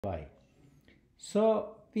y.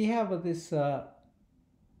 So we have this I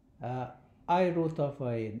root of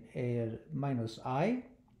a minus I.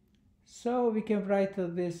 So we can write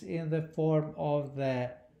this in the form of the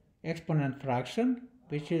exponent fraction,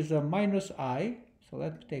 which is a minus I. So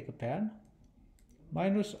let me take a pen.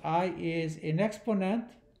 Minus I is an exponent.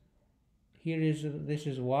 This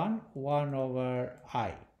is 1 over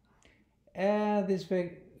I. And this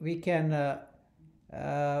way we can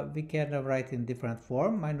write in different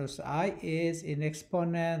form. Minus I is an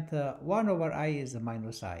exponent, 1 over I is a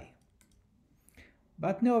minus I.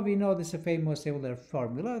 But now we know this famous Euler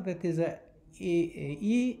formula, that is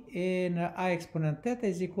E in I exponent theta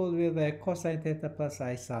is equal with cosine theta plus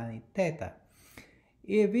I sine theta.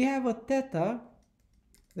 If we have a theta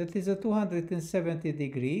that is a 270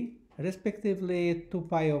 degree, respectively 2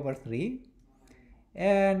 pi over 3,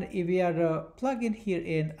 and if we are plugging here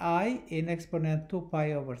in I in exponent 2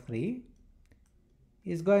 pi over 3,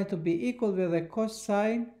 is going to be equal with a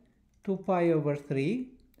cosine 2 pi over 3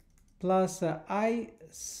 plus I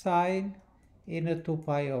sine in a 2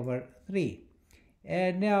 pi over 3.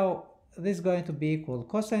 And now this is going to be equal.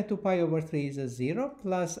 Cosine 2 pi over 3 is a 0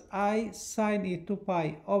 plus I sine e 2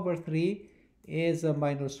 pi over 3 is a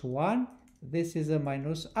minus 1. This is a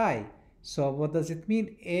minus I. So what does it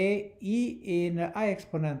mean? E in I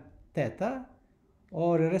exponent theta,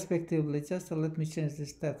 or respectively, just let me change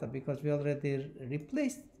this theta because we already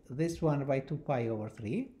replaced this one by 2 pi over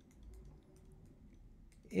 3,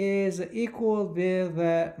 is equal with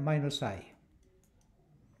minus I.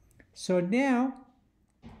 So now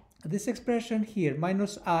this expression here,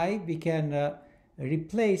 minus I, we can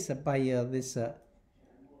replace by this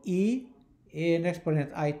E in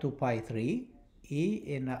exponent I 2 pi 3, E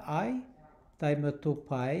in I times 2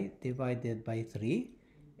 pi divided by 3.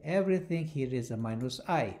 Everything here is a minus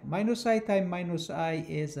I. Minus I times minus I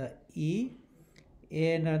is E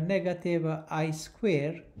in a negative I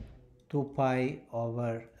square 2 pi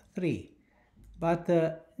over 3. But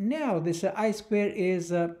now this I square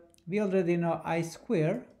is, we already know I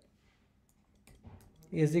square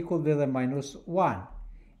is equal to the minus 1.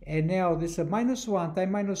 And now this minus 1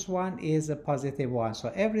 times minus 1 is a positive 1.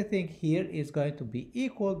 So everything here is going to be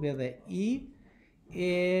equal with the E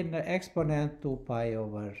in exponent 2 pi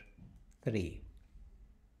over 3.